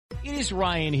It is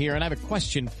Ryan here, and I have a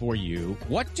question for you.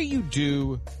 What do you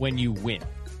do when you win?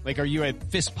 Like, are you a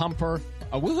fist pumper,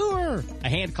 a woo-hooer, a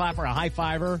hand clapper, a high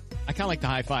fiver? I kind of like the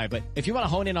high five, but if you want to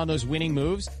hone in on those winning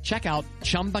moves, check out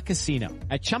Chumba Casino.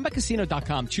 At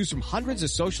ChumbaCasino.com, choose from hundreds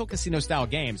of social casino-style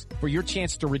games for your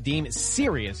chance to redeem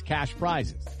serious cash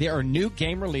prizes. There are new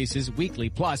game releases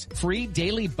weekly, plus free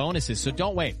daily bonuses. So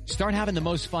don't wait. Start having the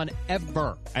most fun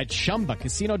ever at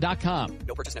ChumbaCasino.com.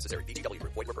 No purchase necessary. VGW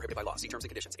Group. Void where prohibited by law. See terms and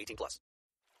conditions. 18+.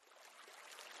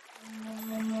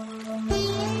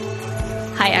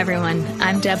 Hi, everyone.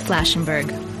 I'm Deb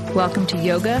Flashenberg. Welcome to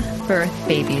Yoga, Birth,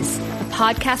 Babies, a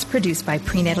podcast produced by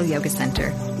Prenatal Yoga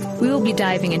Center. We will be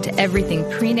diving into everything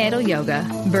prenatal yoga,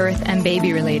 birth, and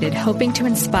baby related, hoping to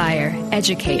inspire,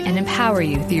 educate, and empower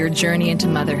you through your journey into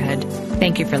motherhood.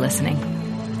 Thank you for listening.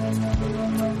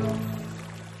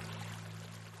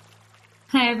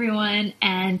 Hi, everyone,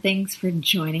 and thanks for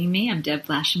joining me. I'm Deb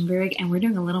Flashenberg, and we're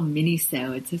doing a little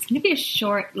mini-sode. So it's going to be a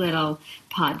short little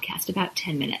podcast, about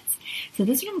 10 minutes. So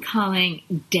this is what I'm calling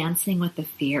dancing with the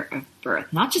fear of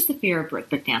birth. Not just the fear of birth,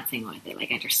 but dancing with it,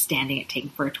 like understanding it,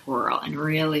 taking for a twirl, and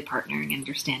really partnering and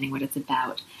understanding what it's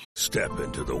about. Step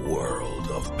into the world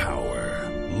of power,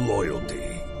 loyalty,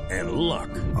 and luck.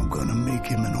 I'm gonna make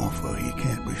him an offer he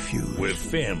can't refuse. With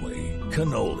family,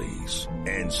 cannolis,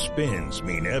 and spins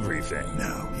mean everything.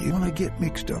 Now, you wanna get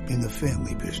mixed up in the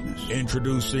family business.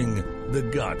 Introducing The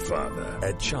Godfather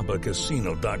at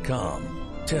ChumbaCasino.com.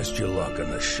 Test your luck in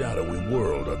the shadowy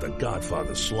world of The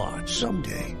Godfather slot.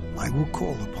 Someday, I will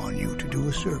call upon you to do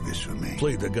a service for me.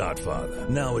 Play The Godfather,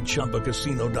 now at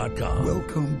ChumbaCasino.com.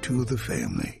 Welcome to the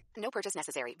family. No purchase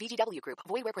necessary. VGW Group.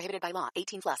 Void where prohibited by law.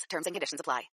 18+. Terms and conditions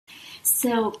apply.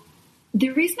 So the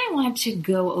reason I want to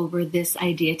go over this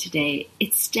idea today,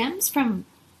 it stems from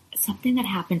something that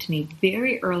happened to me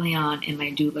very early on in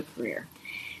my doula career.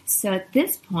 So at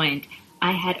this point,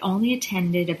 I had only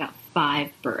attended about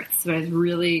 5 births. So I was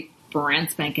really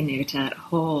brand spanking new to that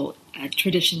whole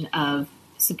tradition of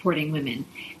supporting women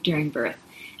during birth.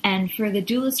 And for the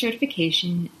doula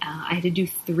certification, I had to do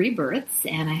 3 births,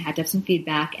 and I had to have some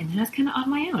feedback, and then I was kind of on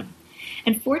my own.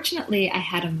 And fortunately, I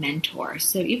had a mentor.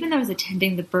 So even though I was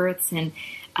attending the births and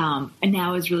now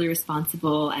I was really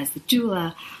responsible as the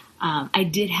doula, I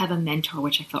did have a mentor,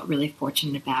 which I felt really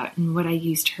fortunate about. And what I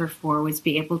used her for was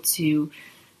be able to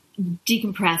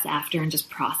decompress after and just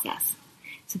process.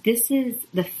 So this is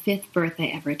the 5th birth I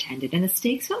ever attended, and the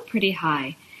stakes felt pretty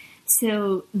high.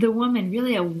 So the woman,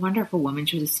 really a wonderful woman,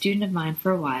 she was a student of mine for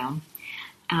a while.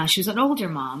 She was an older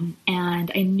mom,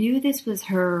 and I knew this was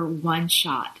her one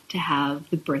shot to have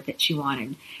the birth that she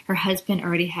wanted. Her husband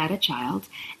already had a child,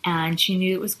 and she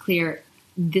knew it was clear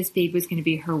this baby was going to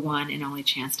be her one and only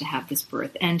chance to have this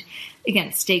birth. And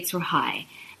again, stakes were high.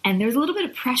 And there was a little bit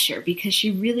of pressure because she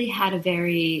really had a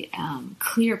very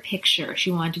clear picture.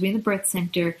 She wanted to be in the birth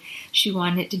center. She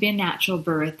wanted it to be a natural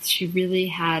birth. She really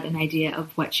had an idea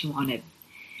of what she wanted.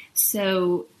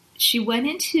 So she went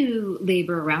into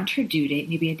labor around her due date,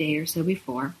 maybe a day or so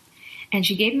before. And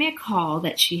she gave me a call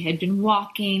that she had been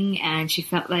walking and she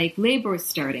felt like labor was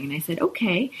starting. And I said,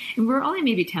 okay. And we're only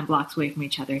maybe 10 blocks away from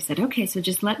each other. I said, okay, so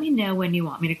just let me know when you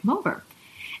want me to come over.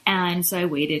 And so I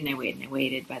waited and I waited and I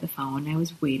waited by the phone. I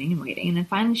was waiting and waiting. And then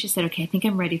finally she said, okay, I think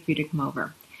I'm ready for you to come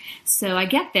over. So I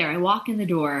get there, I walk in the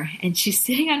door, and she's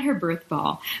sitting on her birth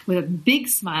ball with a big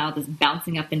smile just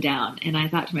bouncing up and down. And I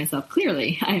thought to myself,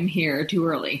 clearly I'm here too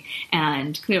early.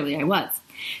 And clearly I was.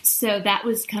 So that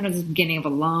was kind of the beginning of a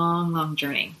long, long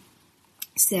journey.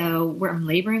 So where I'm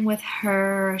laboring with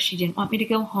her, she didn't want me to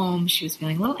go home. She was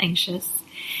feeling a little anxious.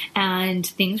 And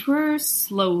things were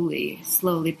slowly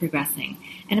progressing.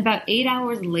 And about 8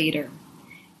 hours later,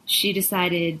 she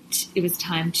decided it was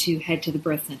time to head to the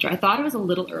birth center. I thought it was a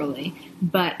little early,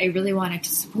 but I really wanted to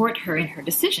support her in her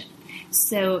decision.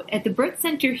 So at the birth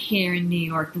center here in New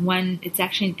York, the one, it's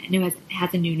actually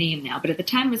has a new name now, but at the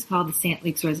time it was called the St.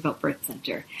 Luke's Roosevelt Birth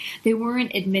Center. They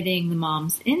weren't admitting the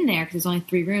moms in there because there's only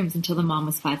 3 rooms until the mom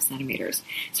was 5 centimeters.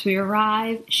 So we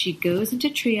arrive, she goes into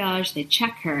triage, they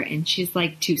check her, and she's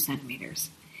like 2 centimeters.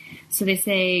 So they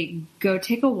say, go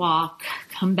take a walk,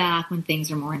 come back when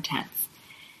things are more intense.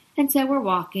 And so we're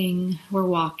walking, we're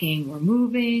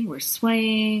moving, we're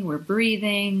swaying, we're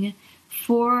breathing.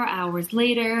 4 hours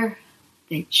later,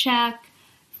 they check,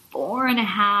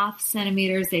 4.5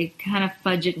 centimeters. They kind of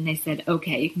fudge it and they said,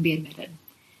 okay, you can be admitted.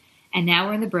 And now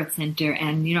we're in the birth center.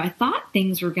 And, I thought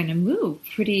things were going to move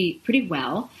pretty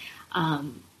well.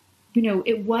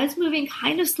 It was moving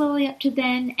kind of slowly up to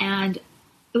then. And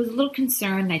I was a little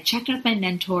concerned. I checked in with my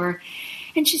mentor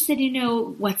and she said,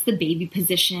 what's the baby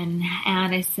position?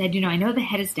 And I said, I know the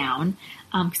head is down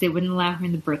because they wouldn't allow her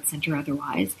in the birth center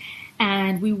otherwise.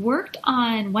 And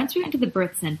once we went to the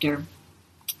birth center,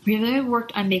 we really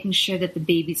worked on making sure that the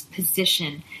baby's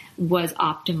position was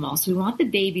optimal. So we want the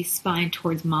baby's spine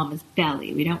towards mama's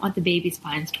belly. We don't want the baby's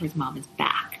spine towards mama's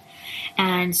back.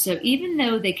 And so even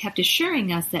though they kept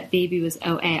assuring us that baby was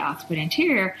OA, occiput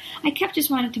anterior, I kept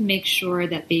just wanting to make sure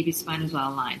that baby's spine was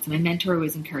well aligned. So my mentor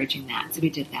was encouraging that. So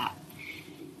we did that.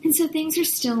 And so things are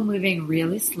still moving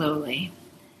really slowly.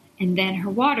 And then her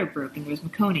water broke and there was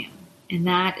meconium. And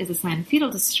that is a sign of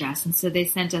fetal distress. And so they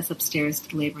sent us upstairs to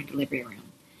the labor and delivery room.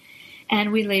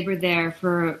 And we labored there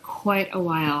for quite a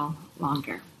while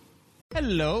longer.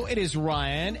 Hello, it is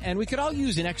Ryan, and we could all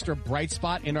use an extra bright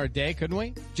spot in our day, couldn't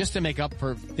we? Just to make up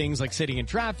for things like sitting in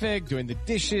traffic, doing the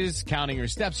dishes, counting your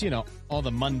steps, all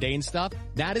the mundane stuff.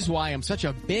 That is why I'm such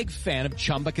a big fan of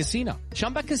Chumba Casino.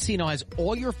 Chumba Casino has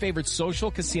all your favorite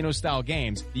social casino-style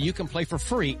games that you can play for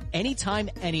free anytime,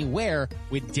 anywhere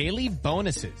with daily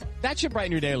bonuses. That should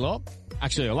brighten your day a little.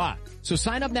 Actually, a lot. So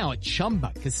sign up now at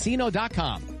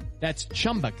ChumbaCasino.com. That's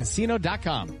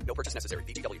ChumbaCasino.com. No purchase necessary.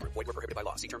 VGW Group. Void where prohibited by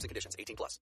law. See terms and conditions.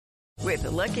 18+. With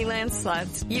the Lucky Land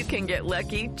Slots, you can get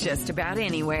lucky just about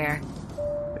anywhere.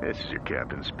 This is your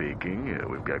captain speaking.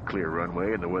 We've got clear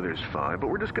runway and the weather's fine, but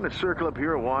we're just going to circle up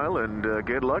here a while and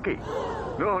get lucky.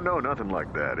 No, nothing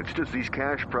like that. It's just these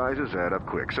cash prizes add up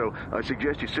quick. So I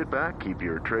suggest you sit back, keep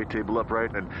your tray table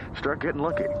upright, and start getting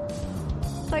lucky.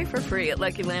 Play for free at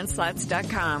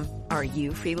LuckyLandSlots.com. Are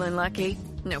you feeling lucky?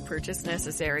 No purchase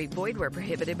necessary. Void where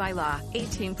prohibited by law.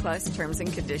 18+ terms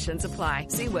and conditions apply.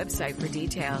 See website for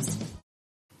details.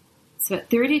 So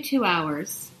at 32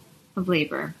 hours of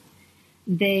labor,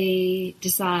 they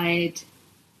decide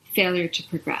failure to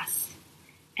progress.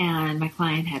 And my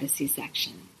client had a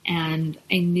C-section. And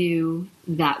I knew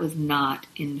that was not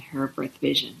in her birth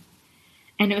vision.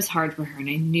 And it was hard for her, and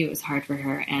I knew it was hard for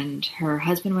her. And her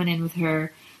husband went in with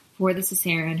her for the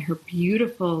cesarean. Her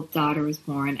beautiful daughter was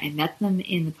born. I met them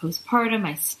in the postpartum.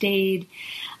 I stayed.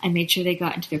 I made sure they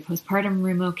got into their postpartum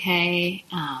room okay.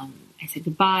 I said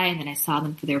goodbye, and then I saw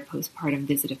them for their postpartum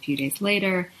visit a few days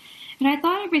later. And I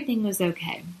thought everything was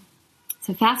okay.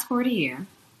 So fast forward a year,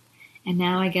 and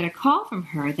now I get a call from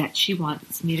her that she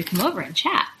wants me to come over and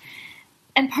chat.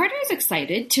 And part of me was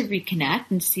excited to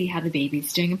reconnect and see how the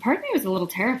baby's doing. And part of me was a little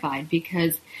terrified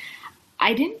because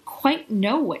I didn't quite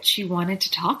know what she wanted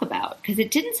to talk about, because it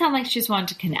didn't sound like she just wanted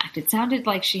to connect. It sounded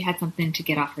like she had something to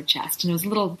get off her chest. And I was a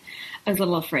little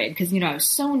afraid because, I was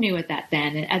so new at that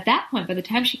then. And at that point, by the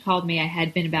time she called me, I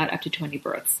had been about up to 20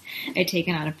 births. I'd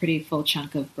taken on a pretty full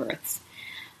chunk of births.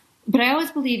 But I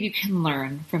always believe you can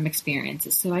learn from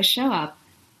experiences. So I show up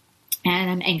and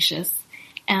I'm anxious.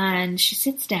 And she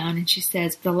sits down and she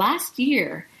says the last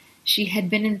year she had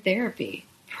been in therapy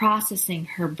processing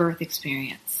her birth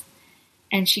experience.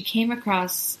 And she came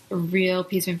across a real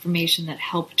piece of information that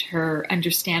helped her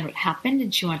understand what happened,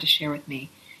 and she wanted to share with me.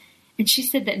 And she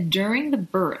said that during the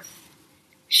birth,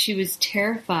 she was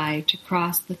terrified to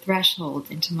cross the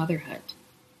threshold into motherhood.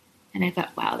 And I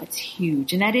thought, wow, that's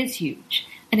huge. And that is huge.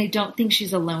 And I don't think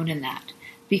she's alone in that,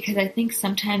 because I think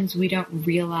sometimes we don't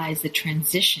realize the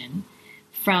transition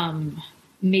from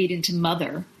maiden to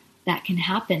mother that can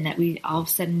happen, that we all of a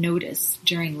sudden notice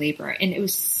during labor. And it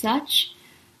was such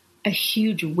a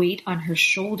huge weight on her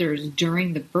shoulders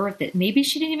during the birth that maybe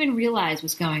she didn't even realize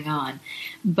was going on.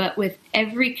 But with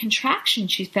every contraction,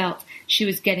 she felt she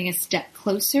was getting a step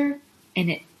closer, and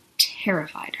it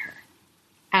terrified her.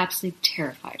 Absolutely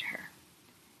terrified her.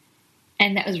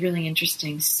 And that was really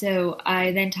interesting. So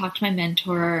I then talked to my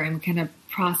mentor and kind of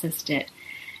processed it.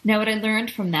 Now, what I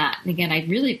learned from that, and again, I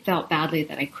really felt badly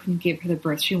that I couldn't give her the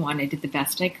birth she wanted. I did the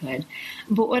best I could.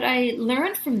 But what I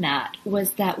learned from that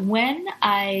was that when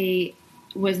I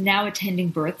was now attending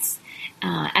births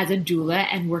as a doula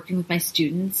and working with my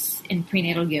students in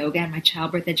prenatal yoga and my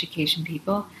childbirth education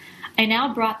people, I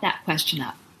now brought that question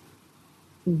up.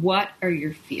 What are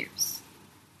your fears?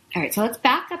 All right, so let's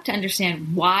back up to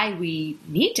understand why we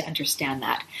need to understand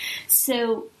that.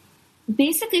 So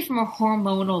basically from a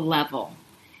hormonal level,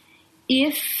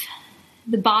 if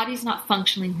the body's not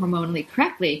functioning hormonally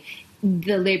correctly,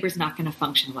 the labor is not going to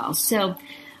function well. So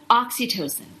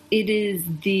oxytocin, it is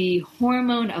the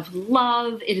hormone of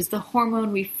love. It is the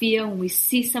hormone we feel when we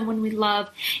see someone we love.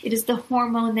 It is the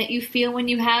hormone that you feel when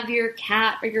you have your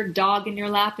cat or your dog in your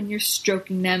lap and you're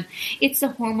stroking them. It's the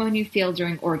hormone you feel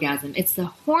during orgasm. It's the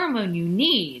hormone you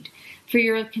need for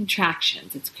your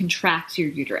contractions. It contracts your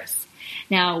uterus.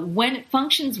 Now, when it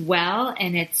functions well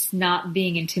and it's not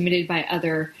being intimidated by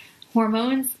other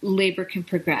hormones, labor can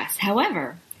progress.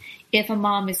 However, if a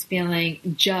mom is feeling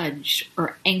judged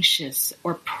or anxious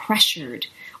or pressured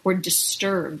or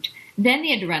disturbed, then the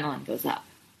adrenaline goes up.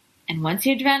 And once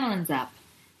the adrenaline's up,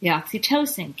 the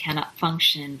oxytocin cannot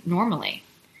function normally.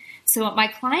 So what my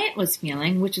client was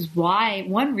feeling, which is why,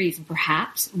 one reason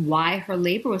perhaps why her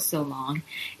labor was so long,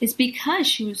 is because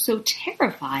she was so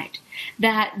terrified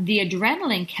that the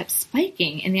adrenaline kept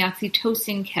spiking and the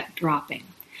oxytocin kept dropping.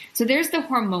 So there's the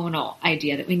hormonal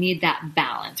idea that we need that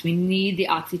balance. We need the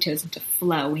oxytocin to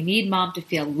flow. We need mom to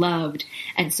feel loved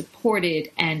and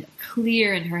supported and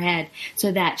clear in her head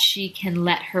so that she can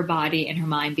let her body and her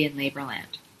mind be in labor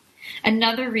land.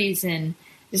 Another reason,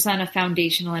 just on a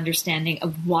foundational understanding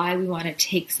of why we want to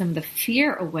take some of the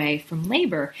fear away from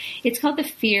labor, it's called the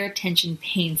fear, tension,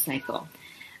 pain cycle.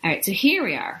 All right, so here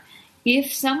we are.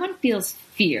 If someone feels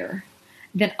fear,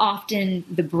 then often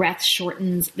the breath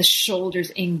shortens, the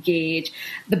shoulders engage,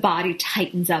 the body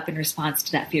tightens up in response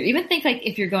to that fear. Even think like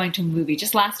if you're going to a movie.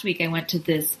 Just last week I went to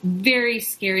this very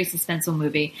scary suspenseful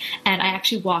movie, and I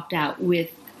actually walked out with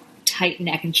tight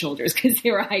neck and shoulders because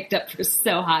they were hiked up for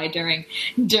so high during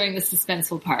the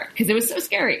suspenseful part because it was so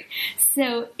scary.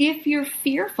 So if you're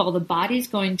fearful, the body's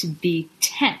going to be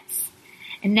tense.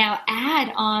 And now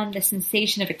add on the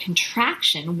sensation of a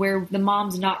contraction where the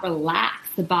mom's not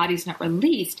relaxed, the body's not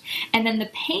released, and then the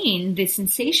pain, the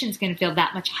sensation is going to feel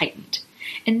that much heightened.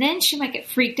 And then she might get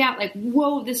freaked out like,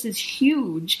 whoa, this is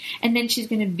huge. And then she's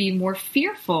going to be more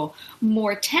fearful,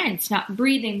 more tense, not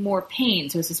breathing, more pain.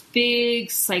 So it's this big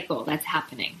cycle that's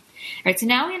happening. All right, so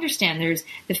now we understand there's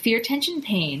the fear, tension,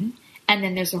 pain, and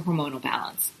then there's a hormonal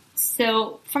balance.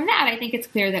 So from that, I think it's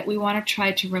clear that we want to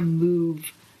try to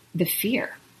remove the fear.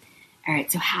 All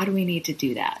right, so how do we need to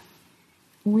do that?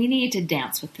 We need to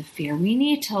dance with the fear. We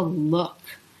need to look.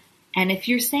 And if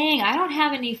you're saying, I don't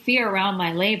have any fear around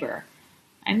my labor,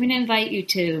 I'm going to invite you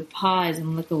to pause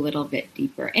and look a little bit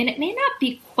deeper. And it may not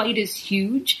be quite as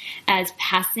huge as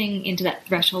passing into that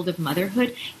threshold of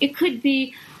motherhood. It could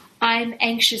be, I'm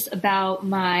anxious about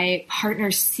my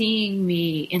partner seeing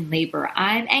me in labor.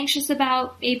 I'm anxious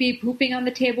about maybe pooping on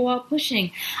the table while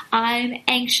pushing. I'm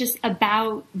anxious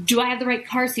about, do I have the right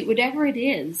car seat? Whatever it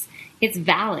is, it's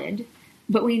valid,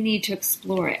 but we need to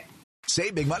explore it.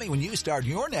 Save big money when you start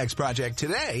your next project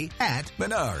today at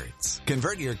Menards.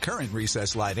 Convert your current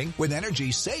recessed lighting with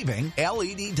energy-saving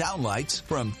LED downlights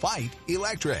from Fight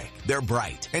Electric. They're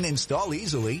bright and install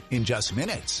easily in just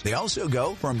minutes. They also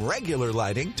go from regular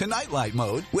lighting to nightlight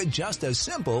mode with just a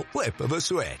simple flip of a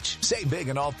switch. Save big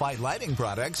on all Fight lighting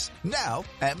products now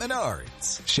at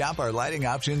Menards. Shop our lighting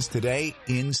options today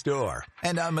in-store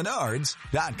and on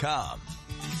Menards.com.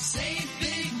 Save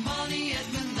big money at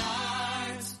Menards.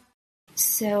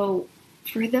 So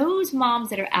for those moms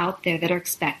that are out there that are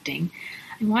expecting,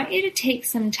 I want you to take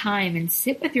some time and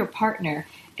sit with your partner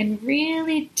and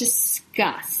really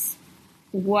discuss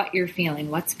what you're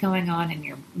feeling, what's going on in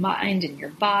your mind and your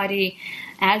body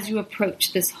as you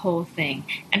approach this whole thing.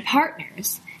 And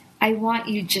partners, I want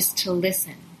you just to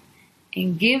listen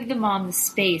and give the mom the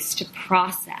space to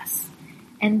process.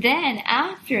 And then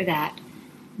after that,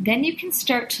 then you can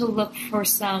start to look for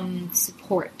some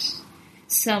support,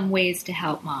 some ways to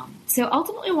help mom. So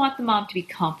ultimately we want the mom to be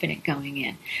confident going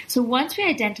in. So once we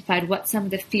identified what some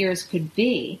of the fears could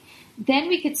be, then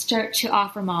we could start to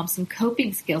offer mom some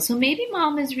coping skills. So maybe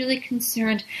mom is really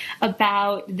concerned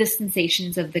about the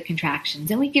sensations of the contractions,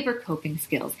 and we give her coping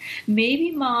skills.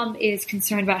 Maybe mom is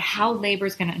concerned about how labor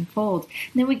is going to unfold,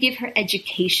 and then we give her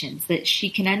education so that she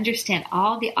can understand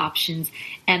all the options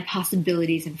and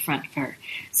possibilities in front of her.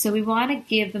 So we want to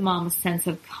give the mom a sense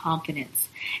of confidence.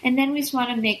 And then we just want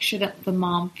to make sure that the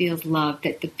mom feels loved,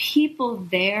 that the people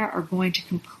there are going to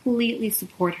completely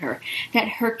support her, that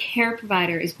her care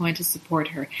provider is going to support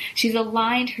her. She's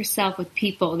aligned herself with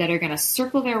people that are going to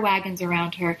circle their wagons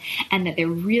around her and that they're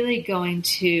really going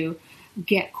to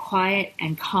get quiet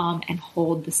and calm and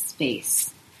hold the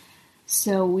space.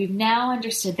 So we've now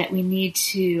understood that we need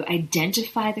to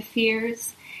identify the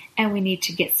fears and we need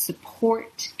to get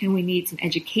support and we need some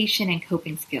education and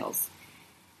coping skills.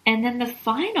 And then the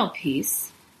final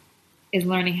piece is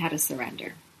learning how to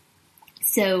surrender.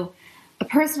 So a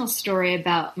personal story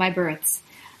about my births.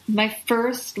 My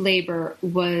first labor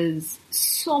was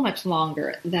so much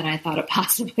longer than I thought it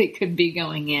possibly could be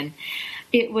going in.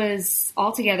 It was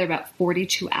altogether about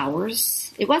 42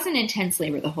 hours. It wasn't intense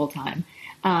labor the whole time,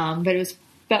 but it was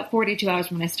about 42 hours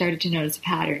when I started to notice a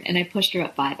pattern, and I pushed her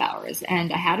about 5 hours,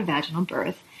 and I had a vaginal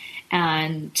birth.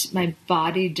 And my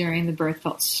body during the birth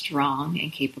felt strong and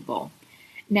capable.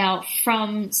 Now,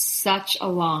 from such a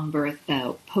long birth,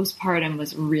 though, postpartum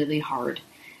was really hard.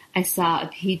 I saw a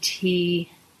PT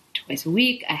twice a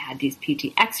week. I had these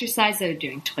PT exercises I was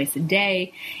doing twice a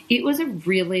day. It was a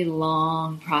really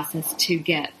long process to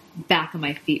get back on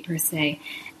my feet, per se,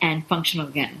 and functional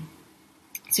again.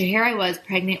 So here I was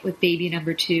pregnant with baby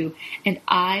number 2, and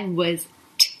I was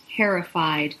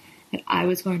terrified that I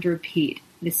was going to repeat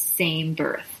the same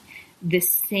birth, the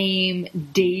same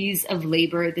days of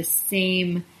labor, the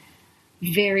same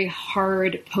very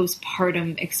hard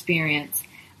postpartum experience.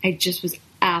 I just was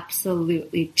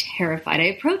absolutely terrified. I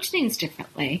approached things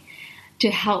differently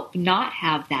to help not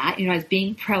have that. I was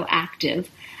being proactive.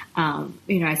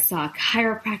 I saw a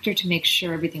chiropractor to make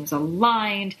sure everything was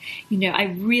aligned.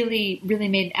 I really, really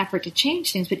made an effort to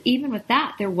change things. But even with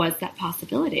that, there was that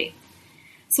possibility.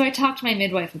 So I talked to my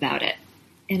midwife about it.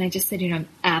 And I just said, I'm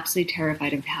absolutely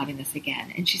terrified of having this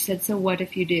again. And she said, so what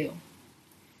if you do?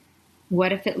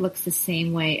 What if it looks the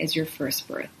same way as your first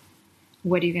birth?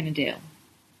 What are you going to do?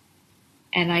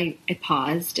 And I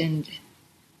paused, and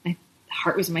my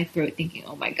heart was in my throat thinking,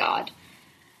 oh my God.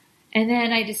 And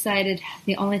then I decided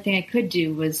the only thing I could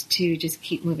do was to just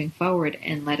keep moving forward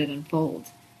and let it unfold.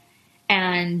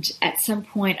 And at some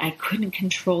point, I couldn't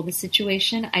control the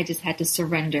situation. I just had to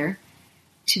surrender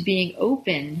to being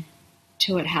open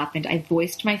to what happened. I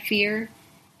voiced my fear.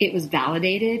 It was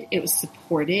validated. It was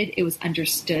supported. It was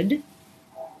understood.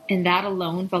 And that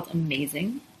alone felt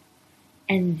amazing.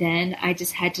 And then I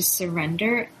just had to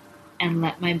surrender and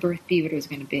let my birth be what it was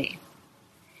going to be.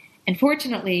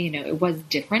 Unfortunately, it was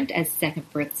different, as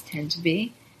second births tend to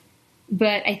be.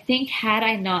 But I think had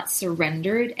I not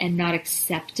surrendered and not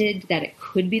accepted that it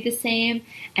could be the same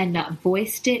and not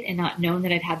voiced it and not known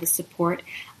that I'd have the support,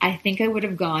 I think I would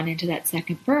have gone into that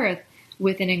second birth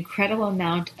with an incredible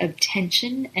amount of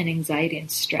tension and anxiety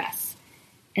and stress.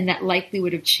 And that likely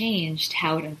would have changed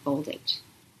how it unfolded.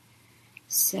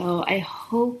 So I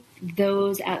hope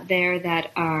those out there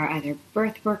that are either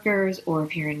birth workers, or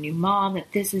if you're a new mom,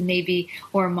 that this is maybe,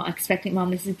 or an expectant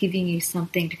mom, this is giving you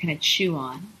something to kind of chew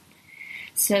on,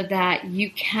 so that you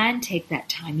can take that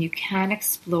time, you can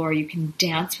explore, you can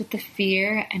dance with the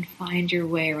fear and find your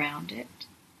way around it.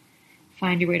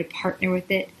 Find your way to partner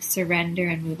with it, surrender,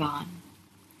 and move on.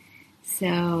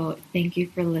 So thank you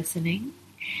for listening.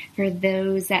 For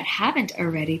those that haven't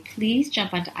already, please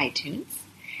jump onto iTunes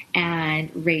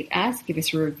and rate us, give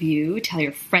us a review, tell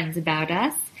your friends about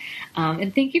us.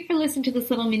 And thank you for listening to this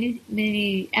little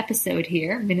mini episode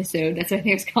here, Minnesota, that's what I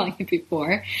think I was calling it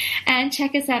before. And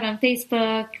check us out on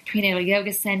Facebook, Prenatal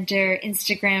Yoga Center,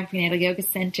 Instagram, Prenatal Yoga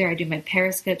Center. I do my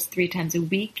Periscopes 3 times a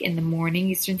week in the morning,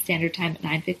 Eastern Standard Time at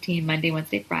 9:15, Monday,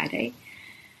 Wednesday, Friday.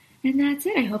 And that's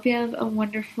it. I hope you have a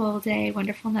wonderful day,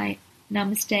 wonderful night.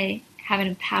 Namaste. Have an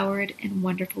empowered and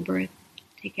wonderful birth.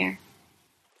 Take care.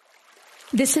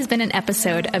 This has been an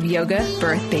episode of Yoga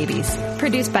Birth Babies,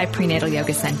 produced by Prenatal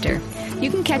Yoga Center. You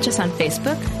can catch us on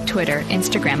Facebook, Twitter,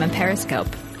 Instagram, and Periscope.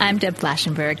 I'm Deb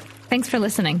Flashenberg. Thanks for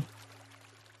listening.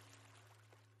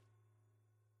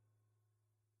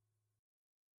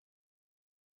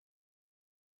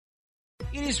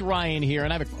 It is Ryan here,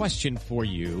 and I have a question for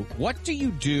you. What do you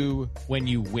do when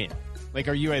you win? Like,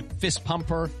 are you a fist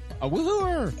pumper, a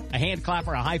woohooer, a hand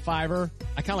clapper, a high fiver?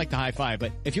 I kind of like the high five,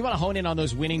 but if you want to hone in on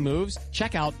those winning moves,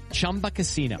 check out Chumba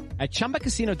Casino. At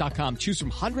ChumbaCasino.com, choose from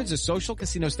hundreds of social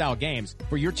casino-style games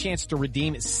for your chance to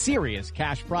redeem serious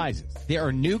cash prizes. There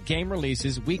are new game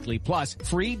releases weekly, plus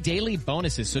free daily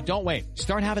bonuses. So don't wait.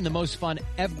 Start having the most fun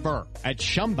ever at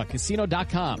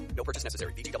ChumbaCasino.com. No purchase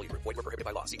necessary. VGW Group. Void where prohibited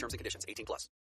by law. See terms and conditions. 18+.